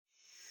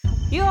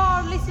You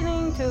are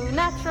listening to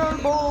Natural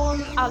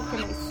Born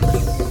Alchemist.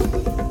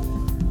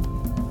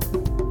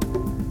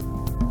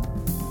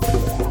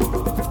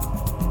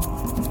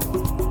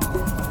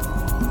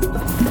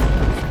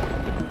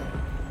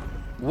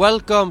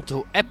 Welcome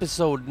to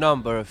episode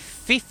number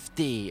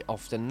 50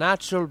 of the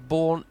Natural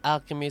Born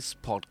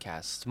Alchemist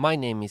podcast. My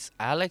name is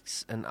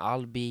Alex and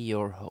I'll be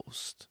your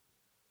host.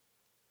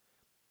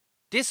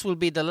 This will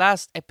be the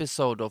last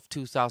episode of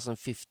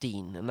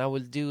 2015 and I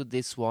will do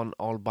this one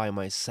all by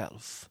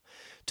myself.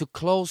 To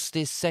close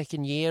this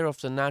second year of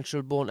the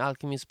Natural Born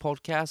Alchemist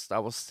podcast, I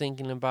was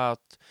thinking about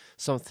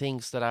some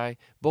things that I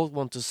both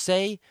want to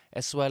say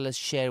as well as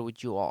share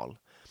with you all.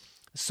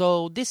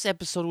 So this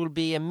episode will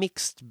be a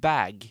mixed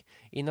bag.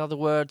 In other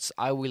words,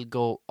 I will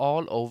go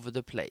all over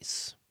the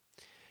place.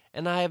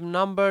 And I have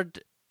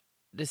numbered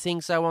the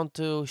things I want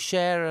to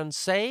share and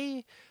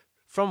say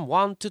from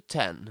 1 to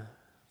 10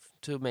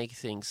 to make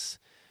things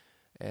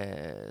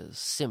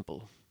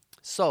simple.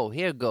 So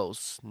here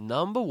goes.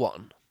 Number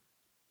 1.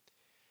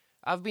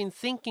 I've been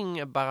thinking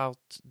about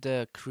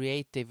the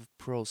creative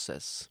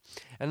process,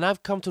 and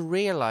I've come to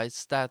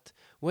realize that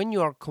when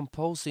you are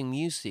composing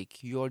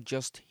music, you are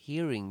just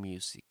hearing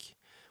music.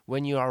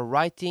 When you are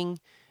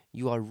writing,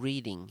 you are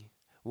reading.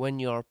 When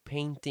you are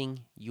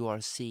painting, you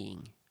are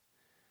seeing.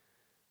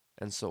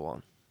 And so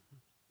on.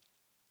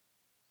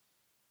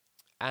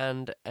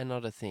 And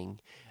another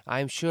thing,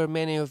 I'm sure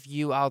many of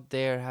you out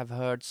there have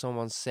heard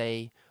someone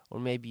say, or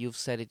maybe you've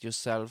said it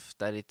yourself,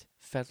 that it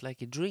felt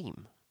like a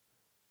dream.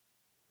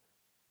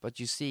 But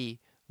you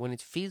see, when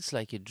it feels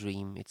like a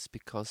dream, it's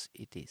because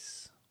it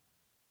is.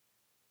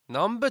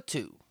 Number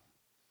 2.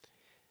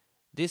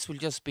 This will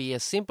just be a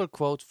simple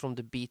quote from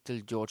the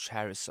Beatle George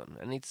Harrison,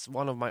 and it's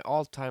one of my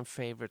all-time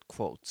favorite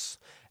quotes,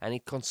 and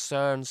it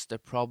concerns the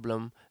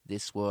problem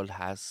this world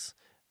has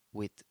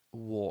with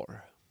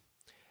war.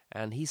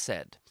 And he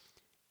said,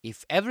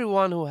 if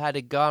everyone who had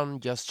a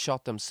gun just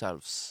shot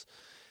themselves,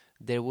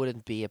 there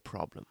wouldn't be a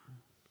problem.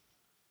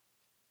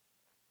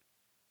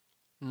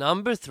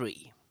 Number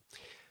 3.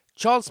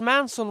 Charles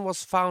Manson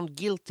was found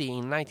guilty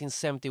in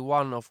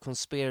 1971 of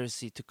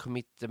conspiracy to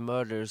commit the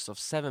murders of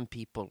 7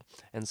 people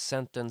and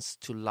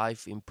sentenced to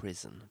life in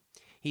prison.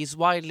 He is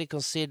widely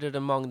considered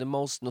among the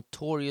most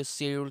notorious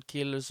serial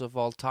killers of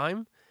all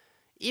time,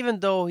 even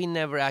though he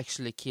never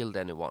actually killed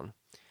anyone,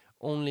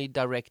 only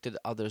directed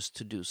others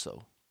to do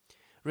so.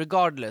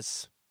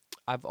 Regardless,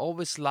 I've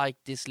always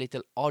liked this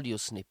little audio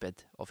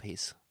snippet of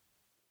his.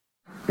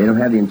 They don't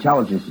have the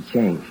intelligence to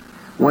change.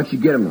 Once you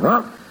get them,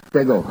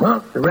 they go,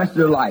 the rest of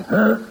their life,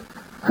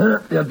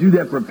 they'll do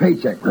that for a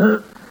paycheck,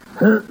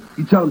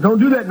 You tell them, don't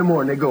do that no more,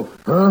 and they go,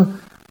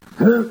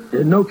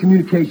 There's no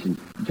communication.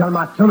 You tell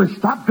them,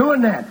 stop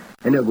doing that,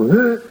 and they'll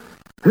go,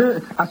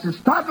 I said,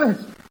 stop it,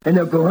 and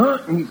they'll go,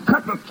 and you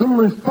cut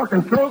someone's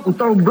fucking throat and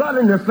throw blood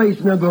in their face,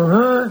 and they'll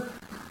go,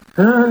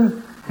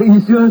 You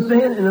see what I'm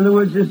saying? In other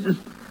words, it's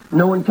just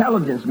no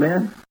intelligence,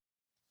 man.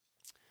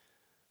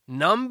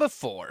 Number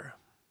 4.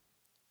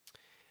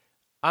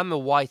 I'm a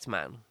white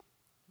man.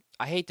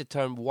 I hate the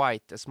term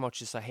white as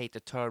much as I hate the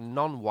term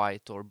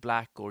non-white or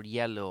black or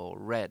yellow or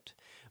red.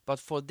 But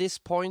for this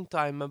point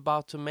I'm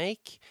about to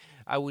make,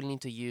 I will need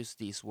to use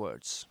these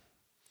words.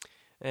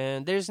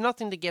 There's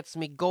nothing that gets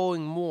me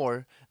going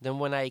more than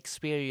when I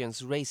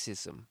experience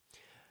racism.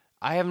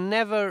 I have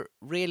never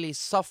really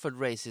suffered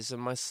racism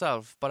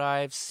myself, but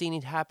I've seen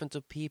it happen to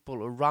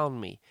people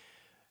around me.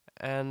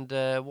 And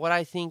what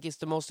I think is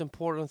the most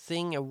important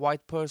thing a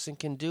white person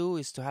can do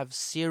is to have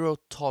zero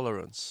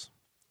tolerance.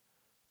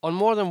 On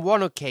more than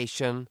one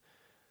occasion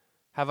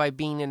have I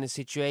been in a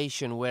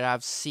situation where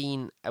I've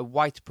seen a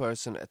white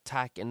person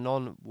attack a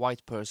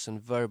non-white person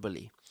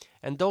verbally,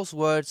 and those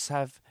words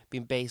have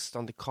been based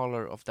on the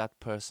color of that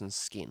person's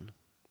skin.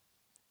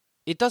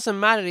 It doesn't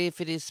matter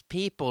if it is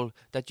people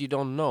that you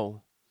don't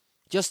know.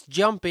 Just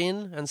jump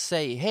in and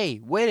say, hey,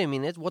 wait a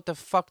minute, what the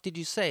fuck did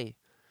you say?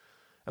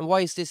 And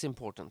why is this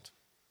important?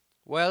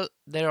 Well,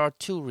 there are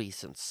 2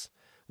 reasons.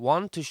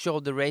 1, to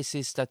show the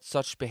racists that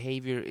such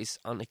behavior is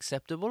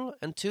unacceptable,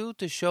 and 2,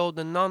 to show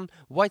the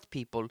non-white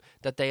people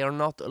that they are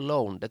not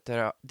alone,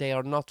 that they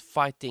are not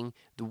fighting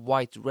the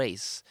white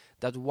race,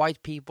 that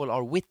white people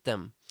are with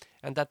them,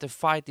 and that the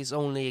fight is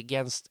only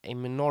against a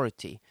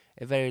minority,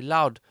 a very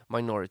loud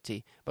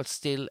minority, but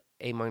still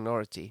a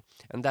minority,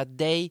 and that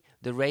they,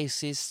 the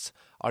racists,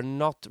 are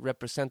not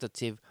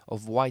representative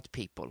of white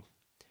people.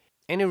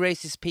 Any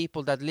racist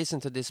people that listen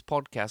to this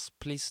podcast,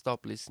 please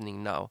stop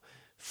listening now.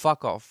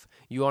 Fuck off.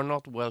 You are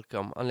not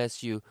welcome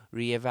unless you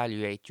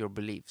reevaluate your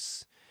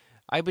beliefs.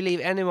 I believe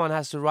anyone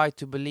has the right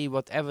to believe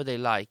whatever they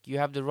like. You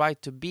have the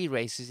right to be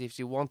racist if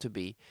you want to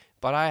be,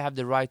 but I have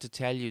the right to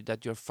tell you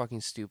that you're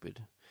fucking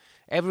stupid.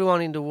 Everyone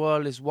in the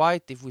world is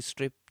white if we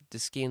strip the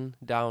skin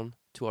down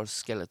to our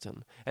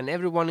skeleton. And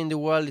everyone in the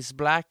world is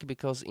black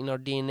because in our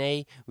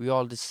DNA we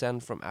all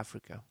descend from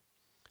Africa.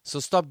 So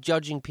stop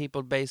judging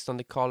people based on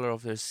the color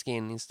of their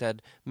skin.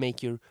 Instead,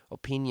 make your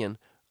opinion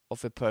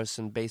of a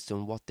person based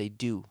on what they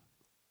do.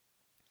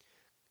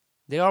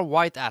 There are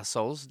white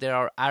assholes, there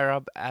are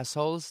Arab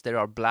assholes, there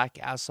are black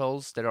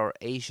assholes, there are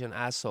Asian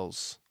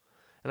assholes.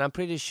 And I'm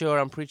pretty sure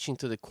I'm preaching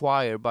to the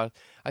choir, but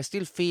I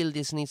still feel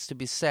this needs to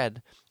be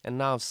said, and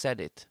now I've said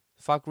it.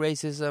 Fuck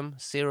racism,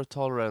 zero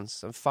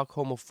tolerance, and fuck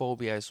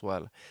homophobia as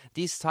well.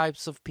 These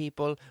types of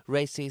people,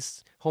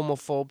 racists,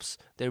 homophobes,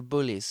 they're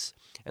bullies.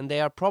 And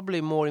they are probably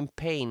more in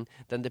pain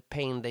than the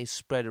pain they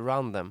spread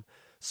around them.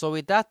 So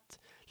with that,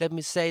 let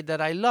me say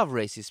that I love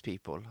racist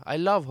people. I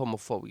love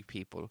homophobic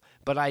people.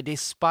 But I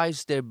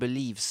despise their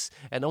beliefs.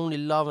 And only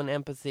love and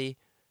empathy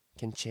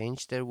can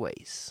change their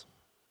ways.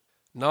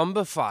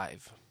 Number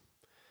 5.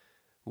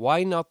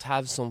 Why not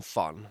have some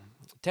fun?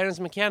 Terence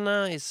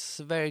McKenna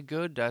is very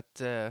good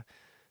at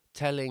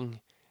telling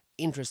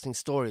interesting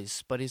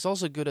stories, but he's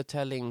also good at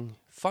telling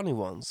funny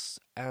ones.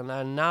 And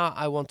now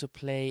I want to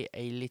play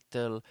a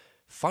little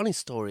funny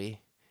story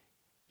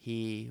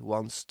he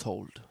once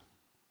told.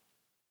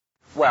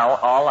 Well,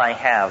 all I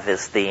have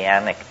is the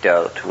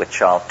anecdote,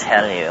 which I'll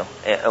tell you.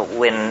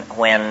 When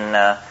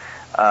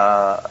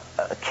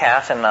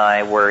Kat and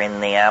I were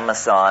in the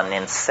Amazon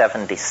in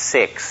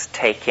 '76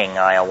 taking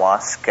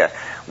ayahuasca,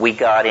 we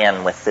got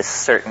in with this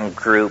certain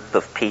group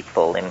of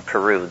people in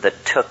Peru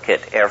that took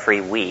it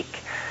every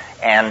week.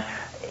 And,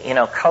 you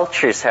know,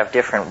 cultures have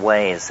different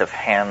ways of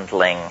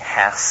handling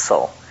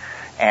hassle.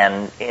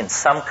 And in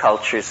some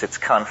cultures it's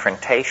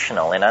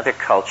confrontational, in other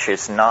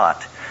cultures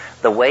not.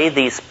 The way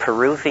these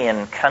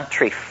Peruvian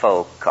country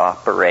folk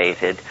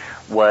operated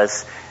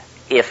was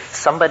if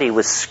somebody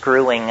was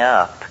screwing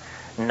up,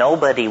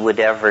 nobody would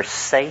ever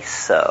say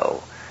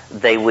so.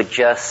 They would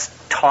just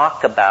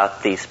talk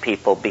about these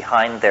people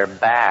behind their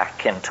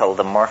back until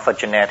the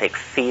morphogenetic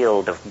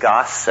field of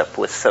gossip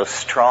was so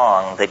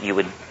strong that you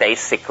would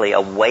basically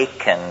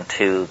awaken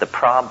to the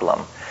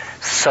problem.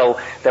 So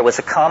there was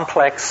a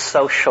complex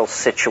social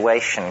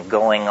situation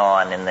going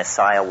on in this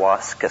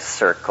ayahuasca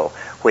circle,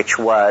 which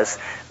was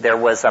there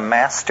was a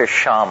master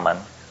shaman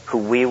who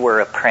we were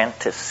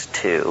apprenticed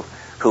to,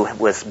 who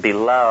was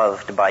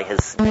beloved by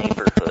his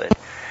neighborhood.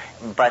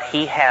 But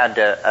he had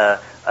a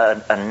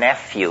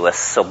nephew, a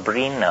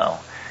sobrino,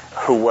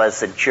 who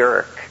was a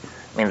jerk.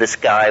 I mean, this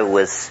guy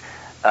was,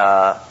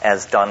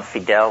 as Don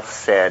Fidel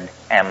said,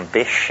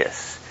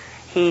 ambitious.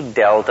 He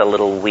dealt a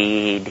little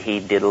weed,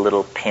 he did a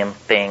little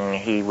pimping,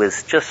 he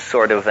was just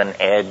sort of an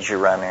edge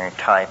runner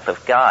type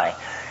of guy.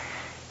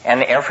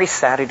 And every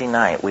Saturday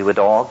night we would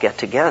all get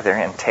together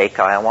and take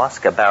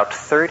ayahuasca, about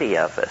 30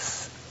 of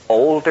us.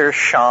 Older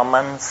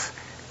shamans,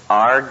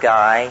 our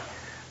guy,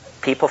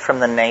 people from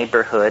the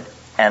neighborhood,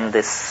 and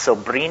this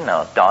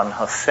sobrino, Don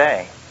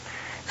Jose.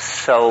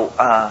 So,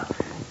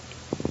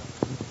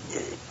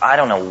 I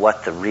don't know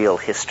what the real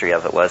history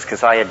of it was,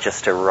 because I had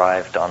just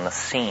arrived on the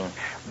scene.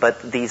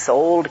 But these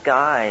old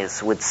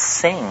guys would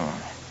sing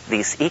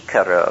these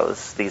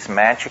icaros, these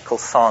magical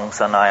songs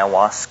on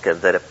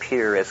ayahuasca that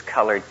appear as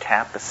colored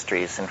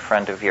tapestries in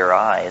front of your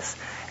eyes.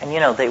 And, you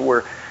know,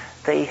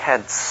 they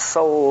had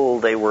soul,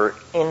 they were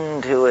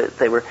into it,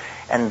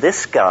 and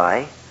this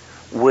guy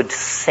would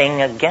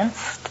sing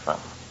against them.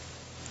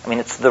 I mean,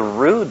 it's the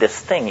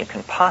rudest thing you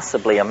can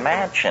possibly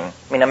imagine. I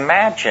mean,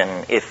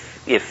 imagine if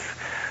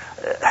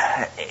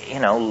you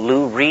know,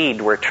 Lou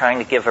Reed were trying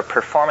to give a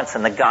performance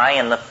and the guy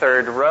in the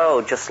third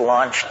row just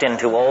launched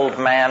into Old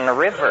Man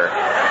River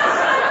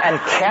and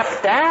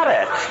kept at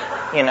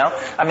it, you know.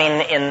 I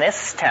mean, in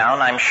this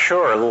town, I'm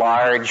sure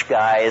large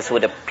guys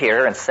would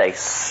appear and say,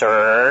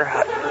 "Sir."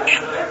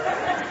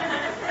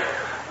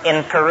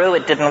 In Peru,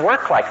 it didn't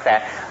work like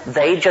that.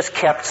 They just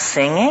kept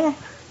singing.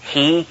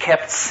 He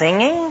kept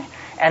singing.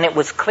 And it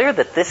was clear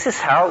that this is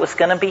how it was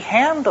going to be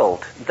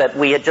handled, that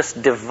we had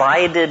just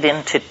divided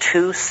into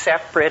two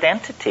separate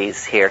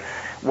entities here.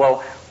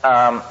 Well,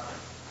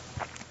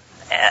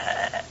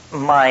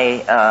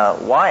 my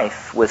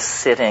wife was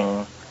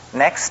sitting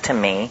next to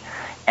me,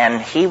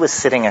 and he was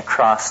sitting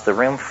across the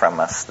room from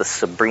us, the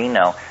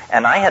sobrino,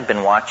 and I had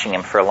been watching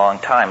him for a long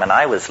time, and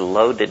I was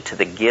loaded to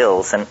the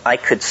gills, and I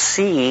could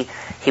see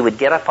he would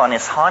get up on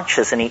his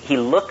haunches, and he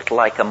looked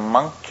like a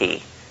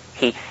monkey.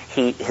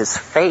 His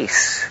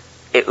face...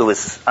 It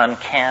was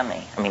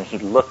uncanny. I mean, he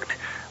looked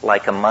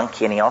like a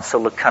monkey, and he also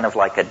looked kind of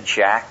like a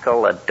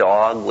jackal, a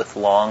dog with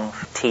long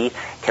teeth.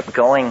 Kept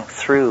going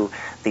through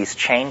these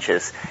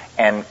changes,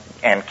 and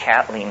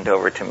Kat leaned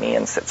over to me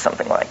and said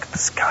something like,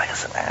 "This guy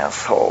is an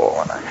asshole."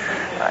 And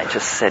I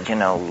just said, you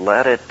know,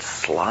 let it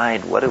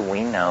slide. What do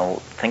we know?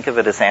 Think of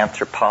it as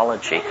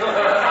anthropology.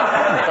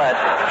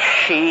 But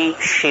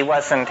she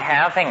wasn't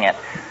having it.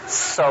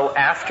 So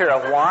after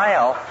a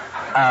while,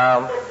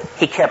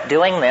 he kept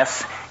doing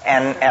this.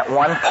 And at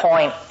one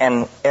point,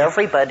 and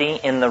everybody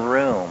in the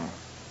room,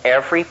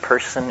 every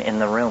person in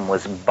the room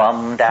was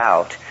bummed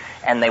out.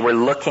 And they were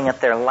looking at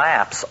their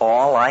laps.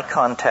 All eye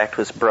contact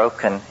was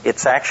broken.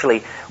 It's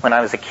actually, when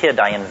I was a kid,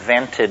 I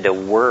invented a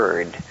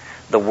word.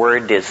 The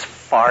word is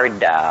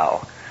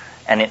fardao.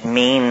 And it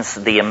means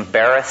the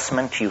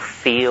embarrassment you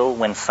feel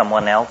when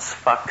someone else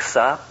fucks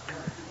up.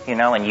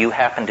 and you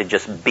happen to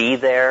just be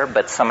there,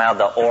 but somehow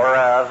the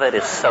aura of it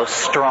is so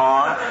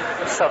strong.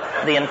 So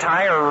the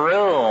entire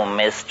room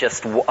is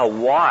just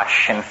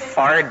awash in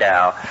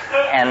Fardau.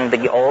 And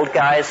the old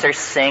guys are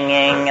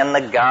singing, and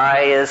the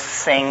guy is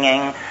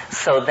singing.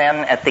 So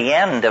then at the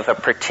end of a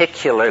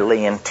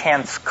particularly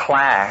intense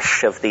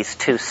clash of these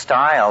two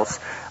styles,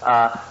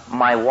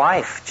 my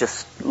wife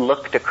just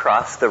looked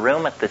across the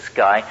room at this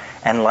guy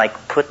and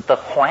put the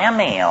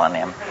whammy on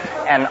him.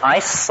 And I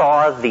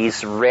saw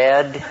these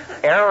red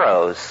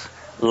arrows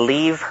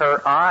leave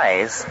her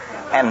eyes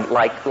and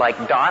like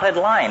dotted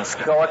lines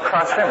go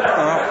across the room.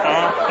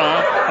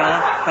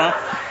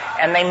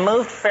 And they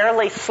moved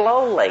fairly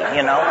slowly,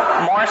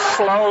 more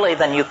slowly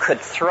than you could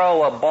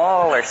throw a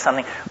ball or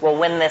something. Well,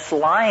 when this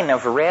line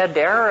of red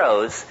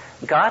arrows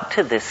got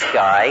to this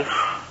guy,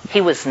 he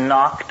was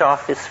knocked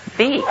off his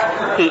feet.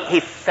 He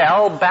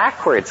fell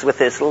backwards with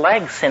his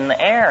legs in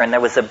the air, and there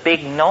was a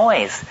big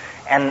noise.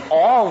 And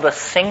all the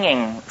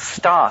singing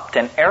stopped,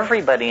 and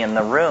everybody in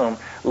the room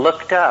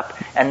looked up.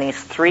 And these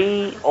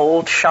three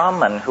old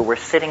shaman who were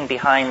sitting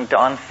behind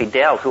Don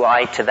Fidel, who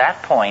I, to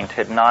that point,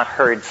 had not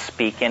heard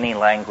speak any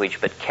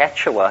language but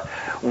Quechua,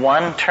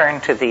 one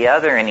turned to the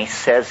other and he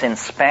says in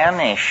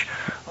Spanish,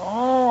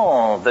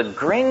 "Oh, the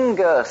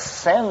gringa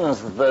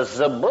sends the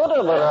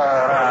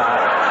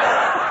zabudabara."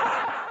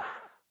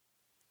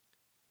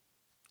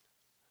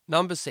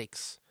 Number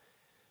 6.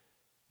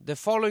 The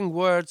following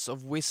words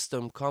of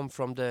wisdom come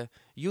from the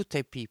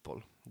Ute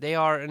people. They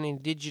are an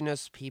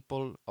indigenous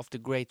people of the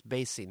Great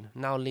Basin,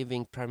 now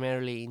living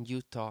primarily in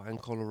Utah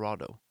and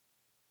Colorado.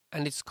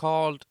 And it's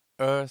called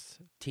Earth,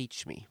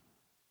 Teach Me.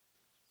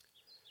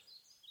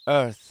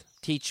 Earth,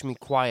 teach me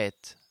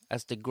quiet,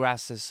 as the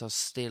grasses are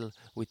still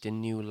with the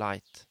new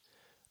light.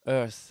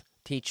 Earth,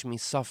 teach me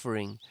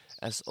suffering,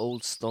 as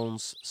old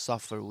stones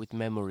suffer with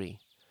memory.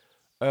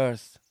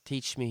 Earth,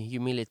 teach me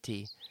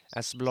humility,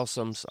 as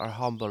blossoms are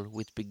humble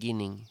with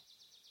beginning.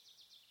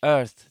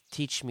 Earth,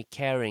 teach me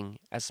caring,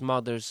 as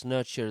mothers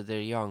nurture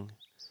their young.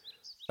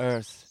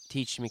 Earth,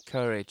 teach me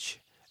courage,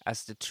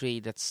 as the tree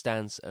that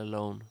stands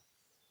alone.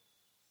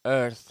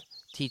 Earth,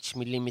 teach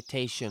me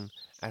limitation,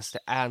 as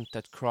the ant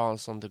that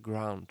crawls on the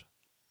ground.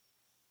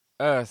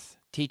 Earth,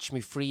 teach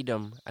me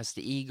freedom, as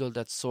the eagle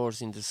that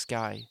soars in the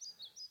sky.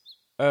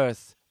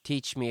 Earth,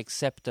 teach me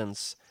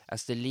acceptance,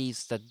 as the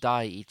leaves that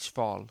die each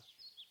fall.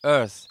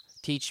 Earth,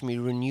 teach me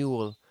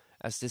renewal,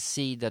 as the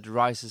seed that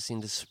rises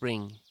in the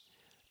spring.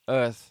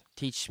 Earth,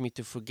 teach me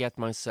to forget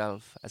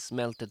myself, as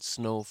melted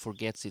snow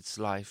forgets its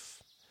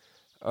life.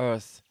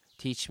 Earth,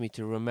 teach me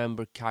to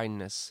remember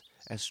kindness,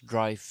 as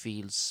dry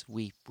fields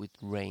weep with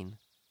rain.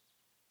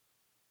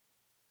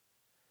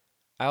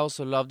 I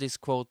also love this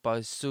quote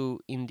by Sioux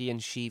Indian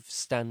chief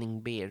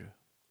Standing Bear.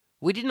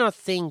 We did not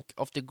think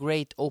of the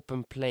great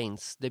open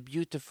plains, the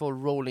beautiful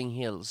rolling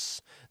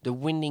hills, the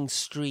winding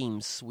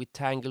streams with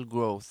tangled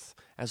growth,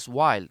 as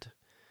wild.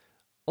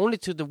 Only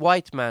to the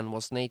white man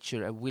was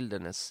nature a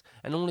wilderness,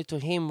 and only to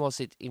him was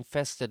it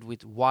infested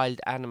with wild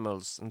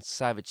animals and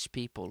savage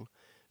people.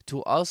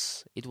 To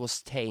us it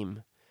was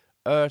tame.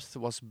 Earth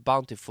was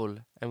bountiful,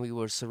 and we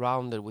were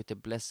surrounded with the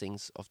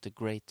blessings of the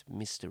great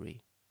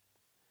mystery.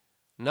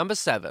 Number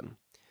 7.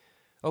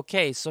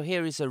 Okay, so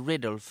here is a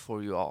riddle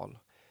for you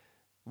all.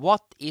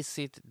 What is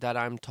it that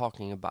I'm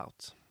talking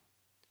about?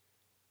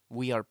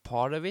 We are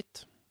part of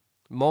it.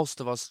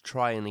 Most of us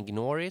try and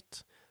ignore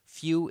it.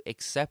 Few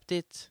accept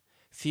it.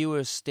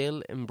 Fewer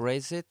still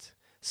embrace it.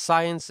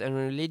 Science and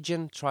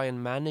religion try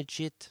and manage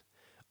it.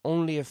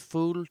 Only a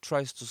fool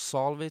tries to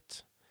solve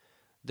it.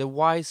 The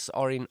wise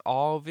are in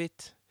awe of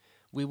it.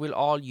 We will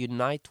all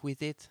unite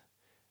with it.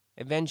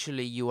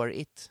 Eventually you are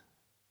it.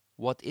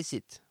 What is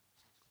it?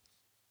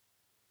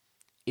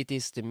 It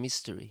is the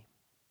mystery.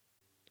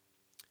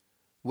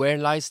 Where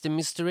lies the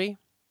mystery?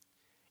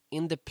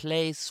 In the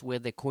place where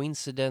the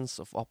coincidence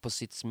of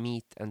opposites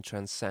meet and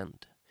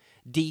transcend.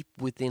 Deep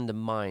within the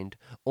mind,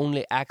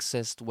 only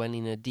accessed when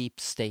in a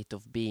deep state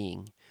of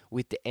being,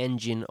 with the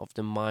engine of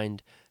the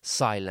mind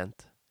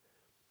silent.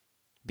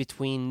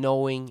 Between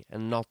knowing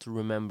and not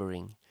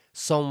remembering,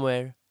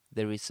 somewhere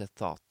there is a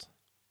thought.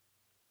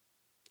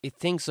 It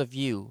thinks of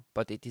you,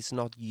 but it is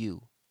not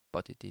you,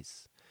 but it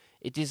is.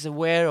 It is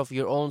aware of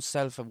your own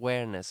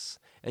self-awareness,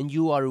 and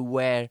you are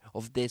aware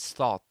of this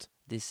thought,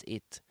 this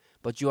it,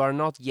 but you are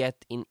not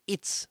yet in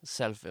its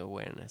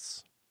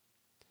self-awareness.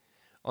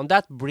 On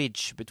that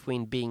bridge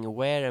between being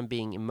aware and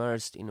being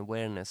immersed in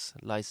awareness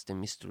lies the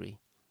mystery.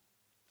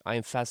 I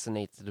am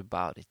fascinated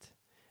about it,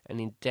 and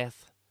in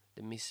death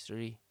the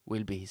mystery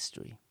will be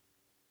history.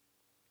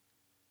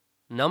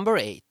 Number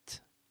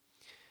 8.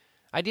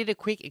 I did a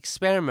quick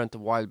experiment a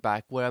while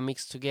back where I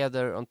mixed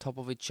together on top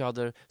of each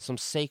other some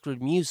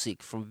sacred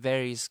music from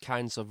various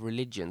kinds of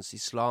religions,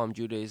 Islam,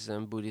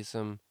 Judaism,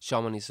 Buddhism,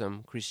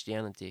 Shamanism,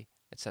 Christianity,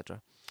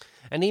 etc.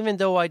 And even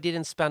though I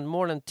didn't spend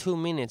more than 2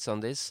 minutes on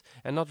this,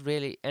 and not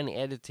really any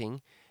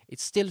editing, it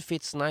still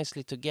fits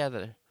nicely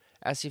together,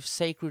 as if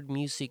sacred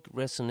music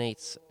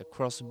resonates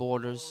across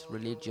borders,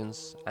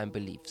 religions, and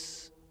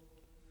beliefs.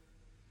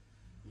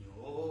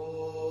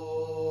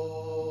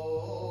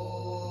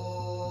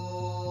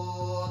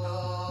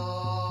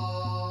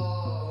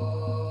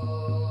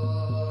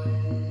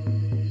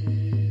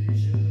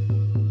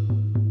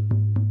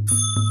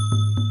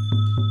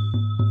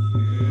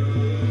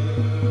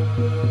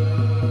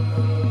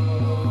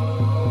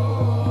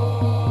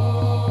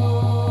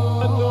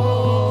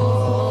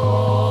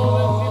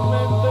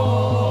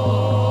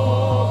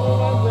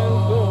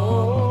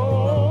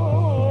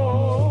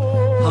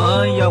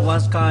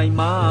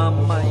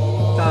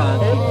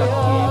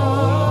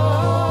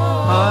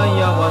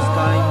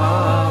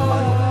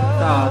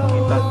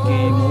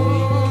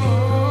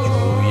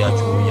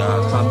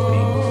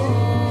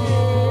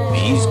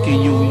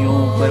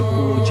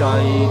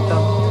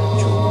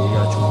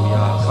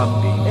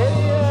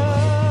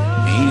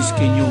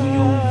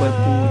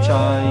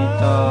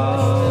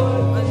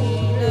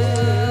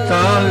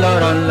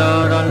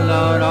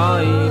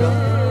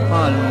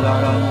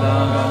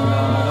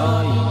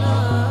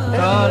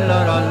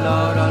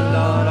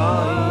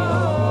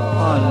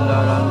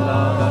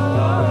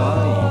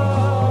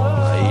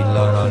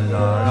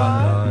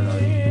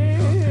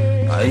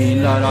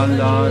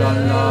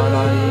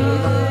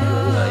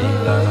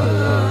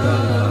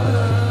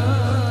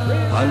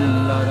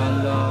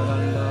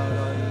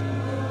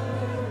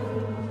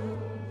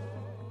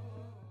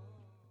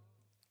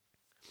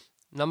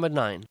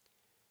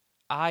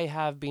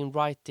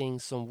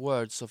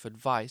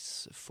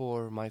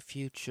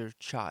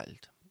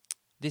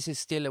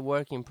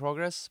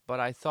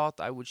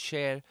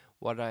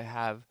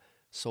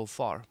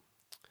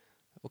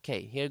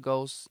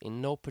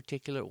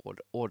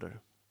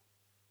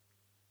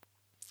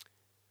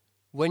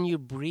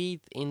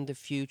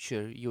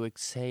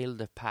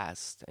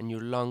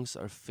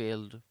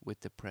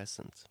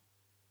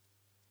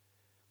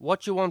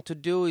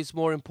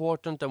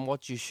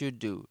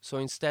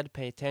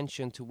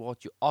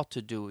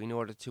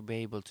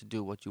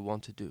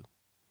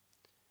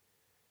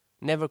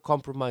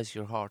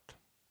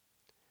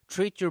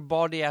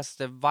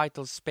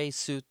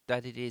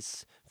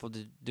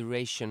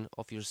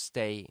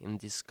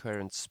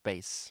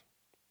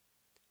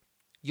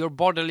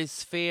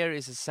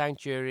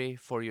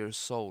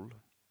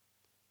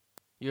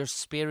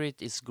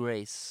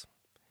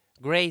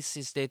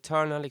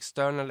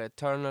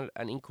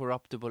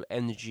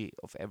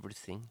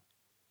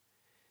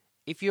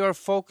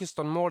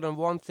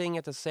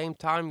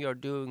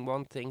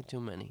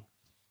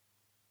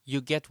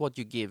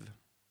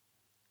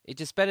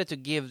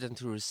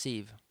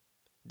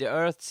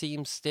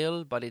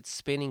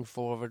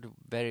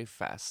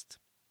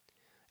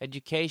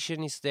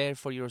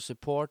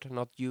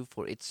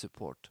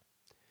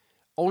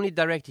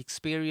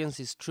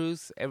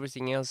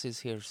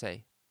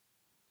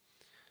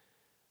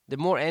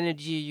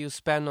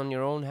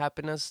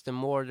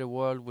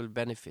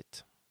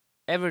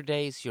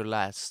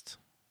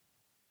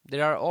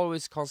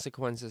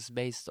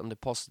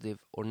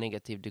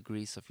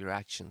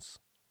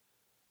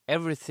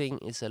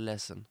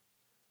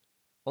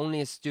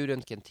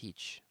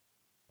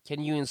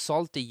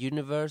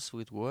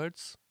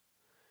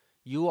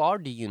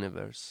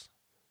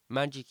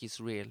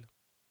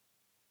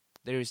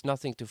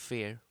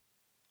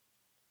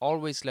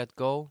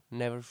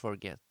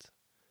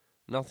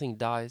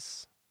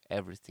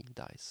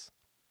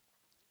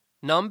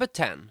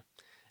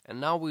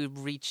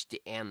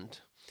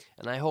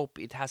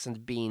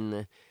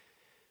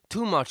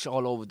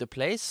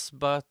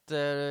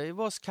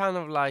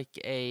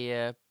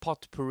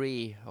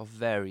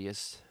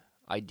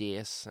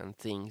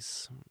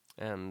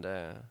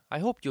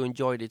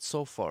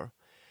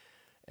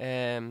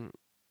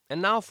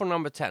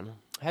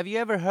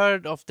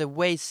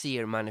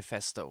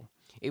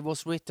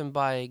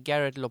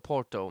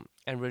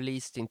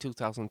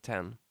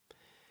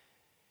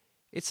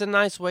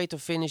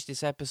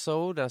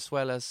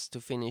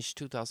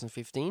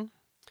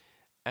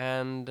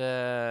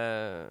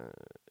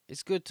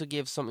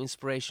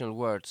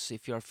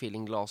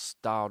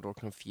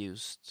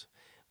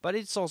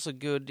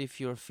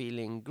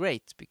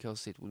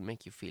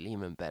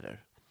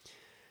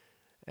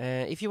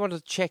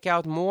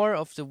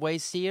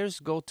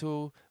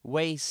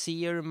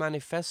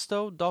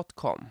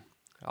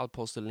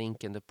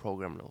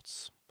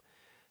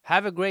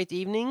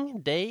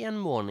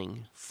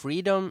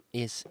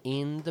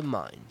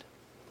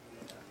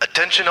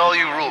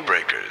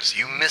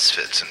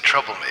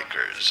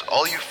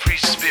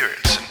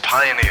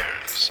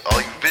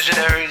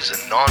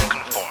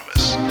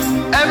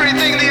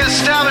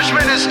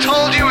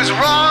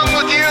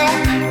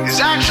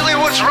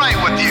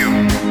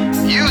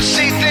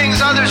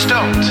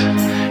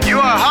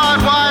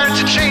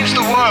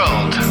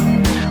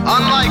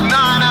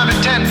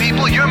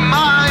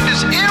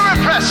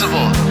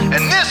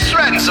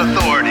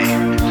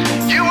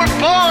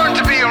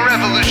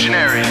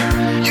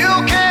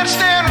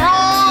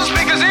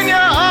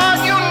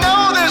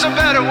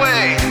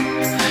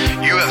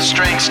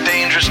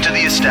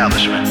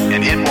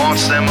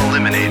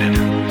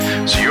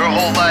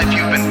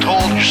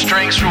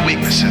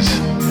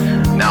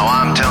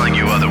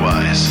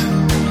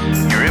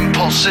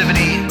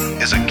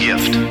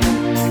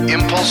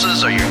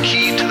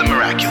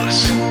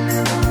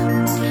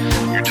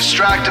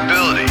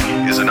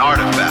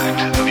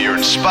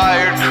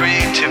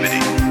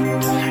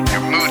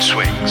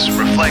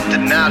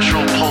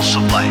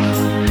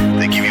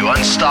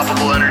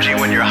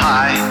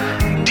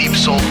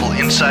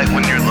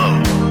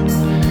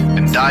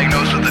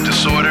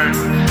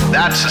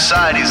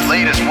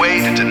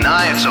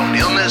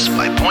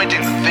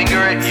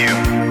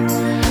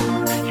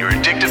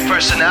 addictive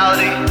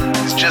personality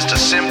is just a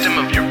symptom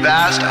of your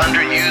vast,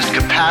 underused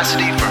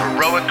capacity for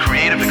heroic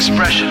creative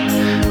expression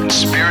and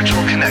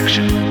spiritual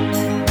connection.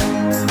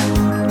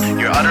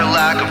 Your utter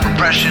lack of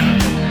repression,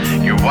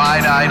 your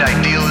wide-eyed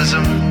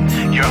idealism,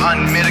 your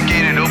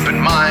unmitigated open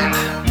mind.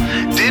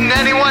 Didn't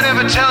anyone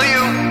ever tell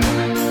you?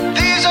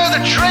 These are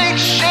the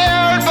traits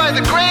shared by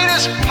the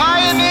greatest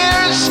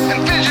pioneers and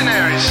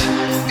visionaries,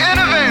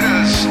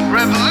 innovators,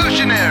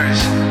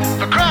 revolutionaries,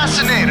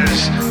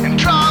 procrastinators, and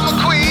drama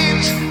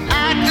queens,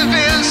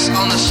 activists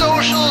on the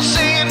social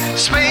scene,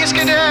 space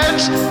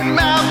cadets and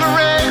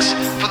mavericks,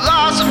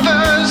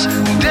 philosophers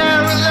and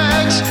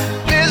derelicts,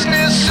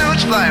 business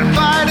suits flying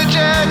fighter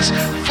jets,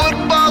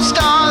 football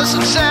stars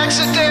and sex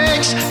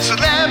addicts,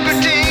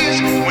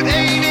 celebrities with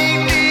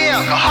ADD,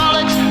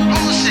 alcoholics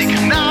who seek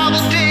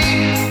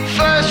novelty,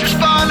 first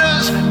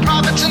responders,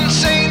 prophets and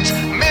saints,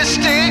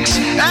 mystics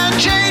and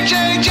change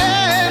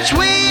agents.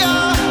 We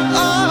are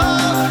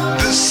all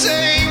the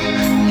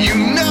same, you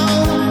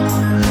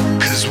know,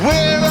 'cause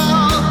we're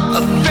all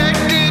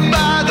affected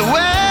by the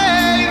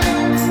way.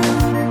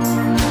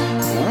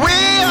 We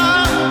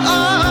are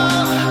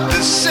all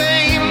the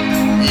same,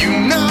 you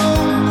know,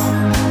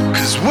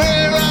 'cause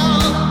we're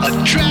all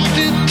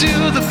attracted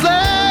to the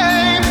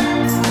flame.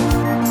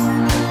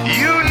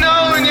 You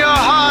know in your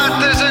heart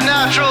there's a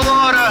natural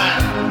order,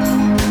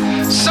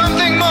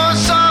 something more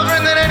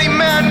sovereign than any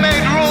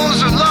man-made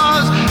rules or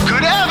laws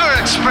could ever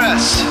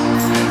express.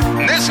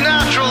 And this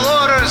natural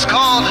order is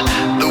called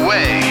the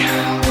way.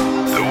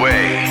 The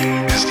way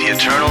is the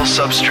eternal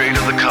substrate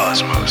of the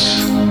cosmos.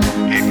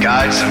 It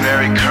guides the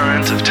very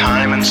current of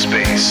time and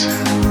space.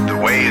 The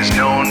way is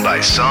known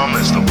by some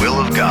as the will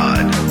of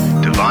God,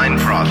 divine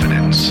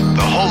providence,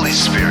 the Holy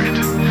Spirit,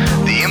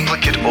 the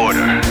implicate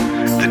order,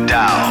 the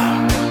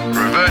Tao,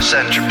 reverse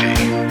entropy,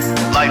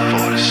 life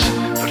force.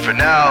 But for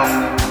now,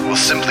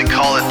 we'll simply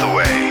call it the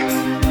way.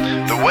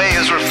 The way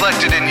is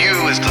reflected in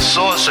you as the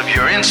source of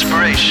your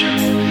inspiration,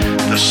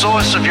 the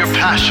source of your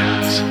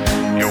passions,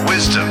 your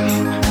wisdom,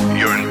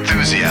 your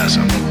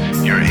enthusiasm,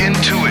 your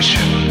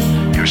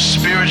intuition, your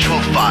spiritual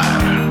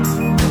fire,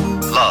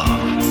 love.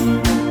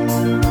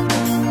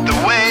 The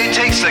way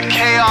takes the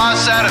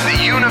chaos out of the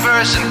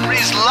universe and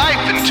breathes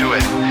life into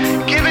it,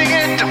 giving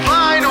it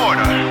divine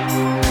order.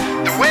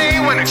 The way,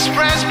 when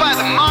expressed by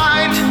the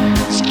mind,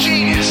 is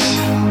genius.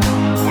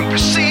 When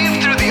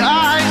perceived through the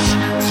eyes,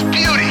 is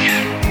beauty.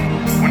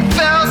 When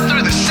felt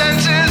through the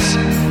senses,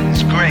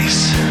 is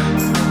grace.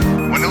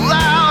 When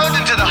allowed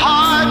into the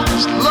heart,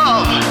 is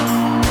love.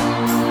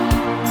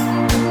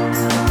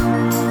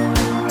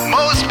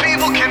 Most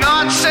people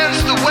cannot sense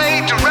the way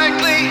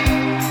directly,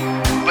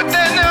 but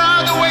then there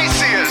are the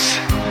wayseers,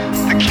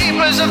 the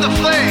keepers of the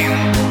flame.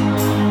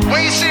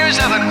 Wayseers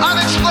have an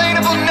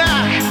unexplainable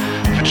knack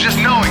for just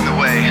knowing the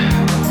way.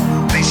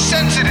 They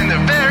sense it in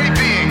their very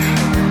being.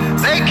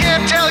 They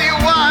can't tell you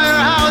why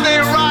or how they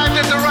arrived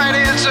at the right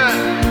answer.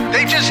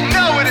 They just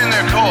know it in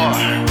their core.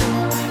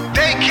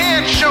 They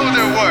can't show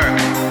their work,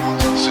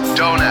 so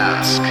don't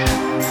ask.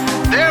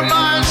 Their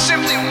minds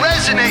simply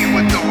resonate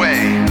with the way.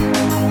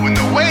 When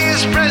the way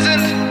is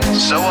present,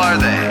 so are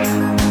they.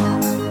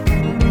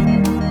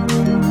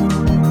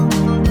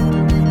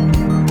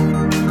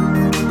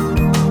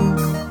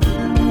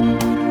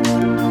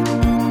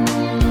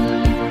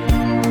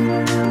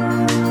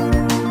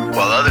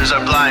 While others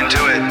are blind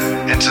to it,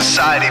 and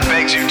society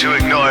begs you to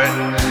ignore it,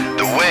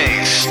 the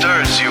way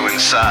stirs you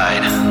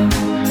inside.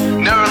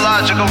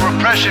 Neurological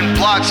repression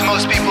blocks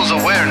most people's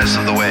awareness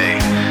of the way.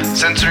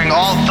 Censoring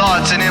all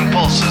thoughts and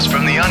impulses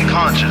from the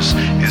unconscious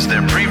is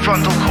their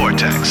prefrontal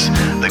cortex,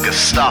 the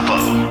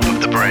Gestapo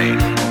of the brain.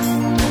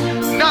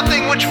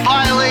 Nothing which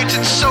violates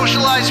its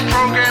socialized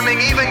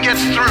programming even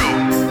gets through.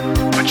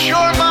 But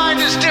your mind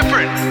is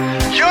different.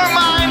 Your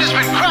mind has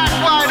been cracked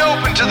wide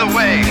open to the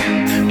way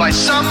by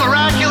some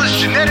miraculous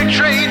genetic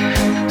trait,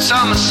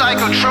 some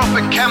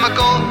psychotropic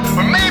chemical,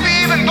 or maybe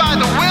even by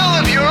the will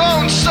of your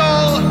own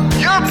soul.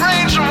 Your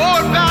brain's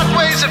reward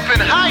pathways have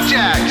been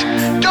hijacked,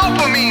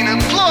 dopamine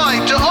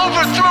employed to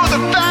overthrow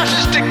the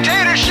fascist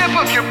dictatorship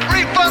of your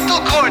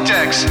prefrontal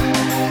cortex.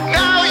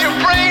 Now your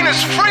brain is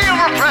free of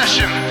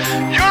repression,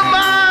 your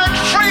mind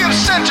free of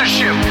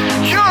censorship,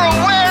 your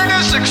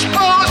awareness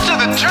exposed to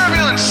the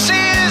turbulent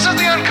seas of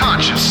the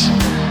unconscious.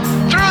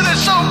 Through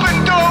this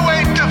open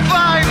doorway,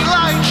 divine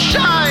light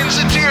shines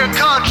into your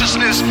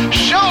consciousness,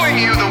 showing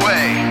you the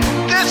way.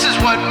 This is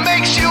what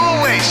makes you a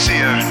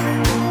wayseer.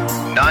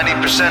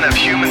 90% of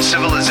human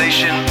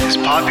civilization is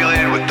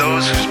populated with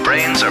those whose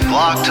brains are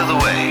blocked to the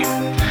way.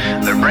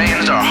 Their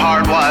brains are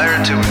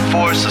hardwired to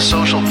enforce the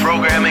social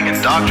programming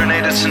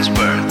indoctrinated since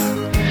birth.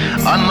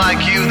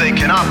 Unlike you, they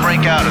cannot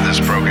break out of this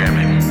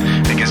programming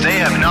because they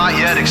have not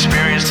yet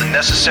experienced the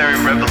necessary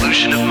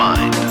revolution of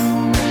mind.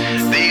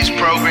 These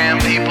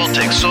programmed people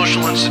take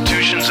social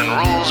institutions and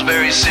rules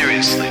very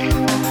seriously.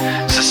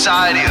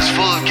 Society is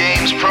full of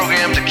games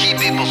programmed to keep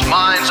people's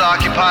minds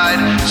occupied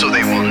so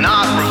they will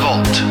not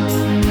revolt.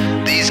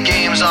 These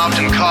games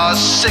often cause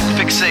sick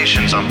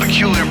fixations on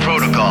peculiar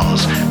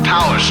protocols,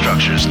 power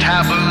structures,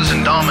 taboos,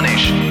 and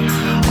domination,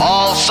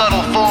 all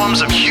subtle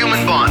forms of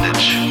human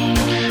bondage.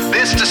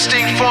 This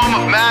distinct form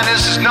of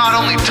madness is not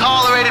only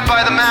tolerated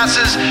by the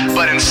masses,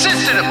 but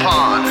insisted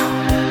upon.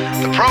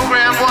 The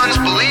programmed ones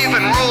believe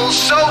in rules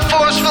so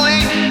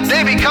forcefully,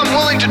 they become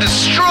willing to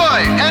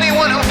destroy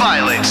anyone who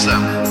violates them.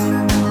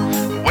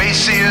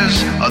 Wayseers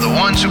are the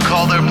ones who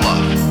call their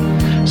bluff.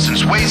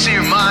 Since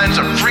Wayseer minds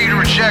are free to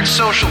reject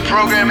social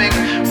programming,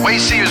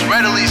 Wayseers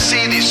readily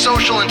see these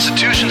social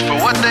institutions for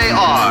what they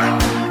are,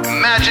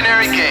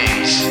 imaginary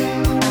games.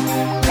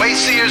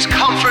 Wayseers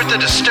comfort the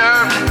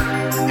disturbed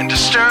and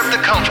disturb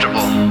the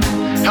comfortable.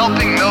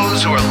 Helping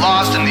those who are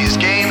lost in these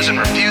games and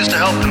refuse to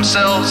help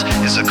themselves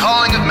is the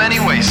calling of many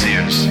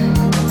Wayseers.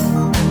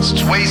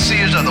 Since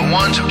Wayseers are the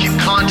ones who keep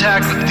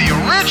contact with the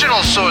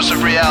original source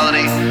of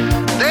reality,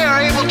 they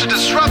are able to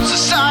disrupt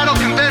societal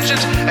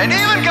conventions and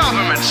even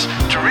governments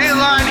to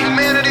realign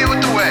humanity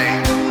with the way.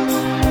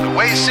 The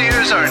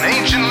Wayseers are an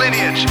ancient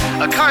lineage,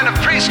 a kind of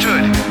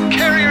priesthood,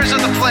 carriers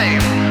of the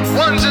flame,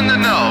 ones in the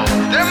know.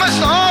 There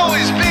must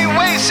always be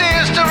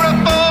Wayseers to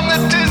reform the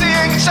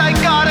dizzying,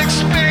 psychotic,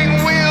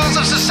 spinning wheels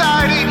of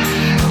society,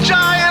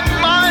 giant,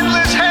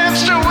 mindless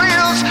hamster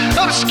wheels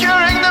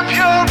obscuring the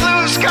pure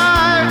blue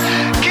sky,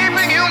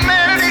 keeping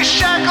humanity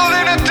shackled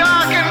in a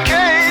darkened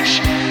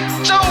cage.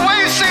 So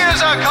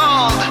Wayseers are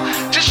called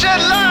to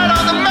shed light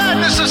on the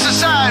madness of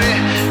society,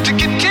 to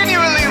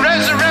continually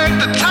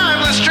resurrect the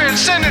timeless,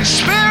 transcendent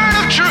spirit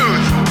of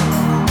truth.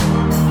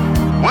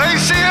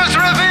 Wayseers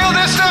reveal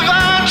this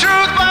divine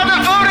truth by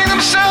devoting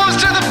themselves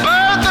to the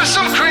birth of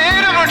some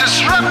creative or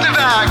disruptive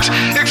act,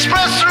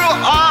 expressed through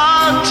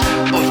art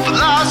or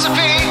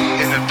philosophy.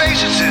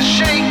 Innovations that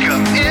shake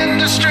up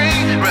industry,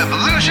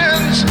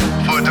 revolutions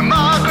for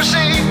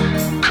democracy,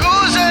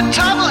 coups that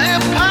topple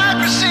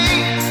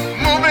hypocrisy,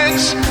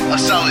 movements of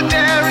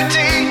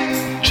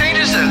solidarity,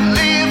 changes that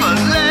leave a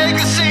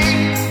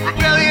legacy,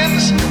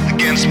 rebellions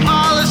against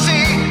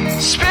policy,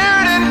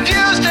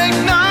 spirit-infused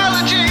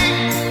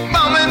technology,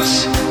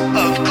 moments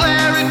of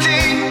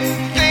clarity,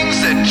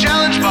 things that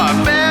challenge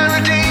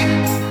barbarity,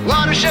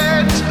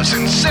 watersheds of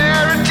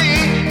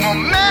sincerity,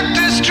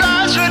 momentous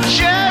drives for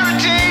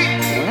charity.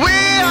 We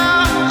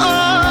are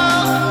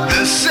all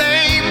the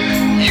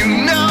same, you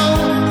know,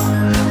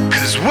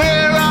 'cause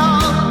we're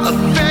all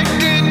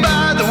affected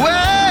by the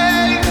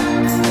way.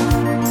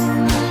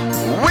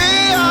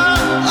 We are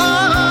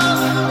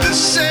all the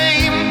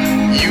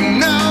same, you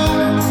know,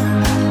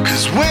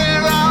 'cause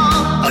we're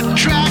all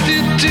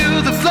attracted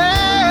to the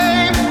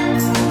flame.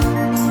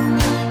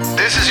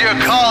 This is your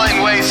calling,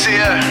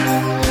 Wayseer.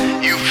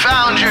 You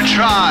found your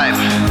tribe.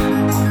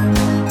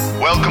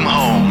 Welcome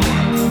home.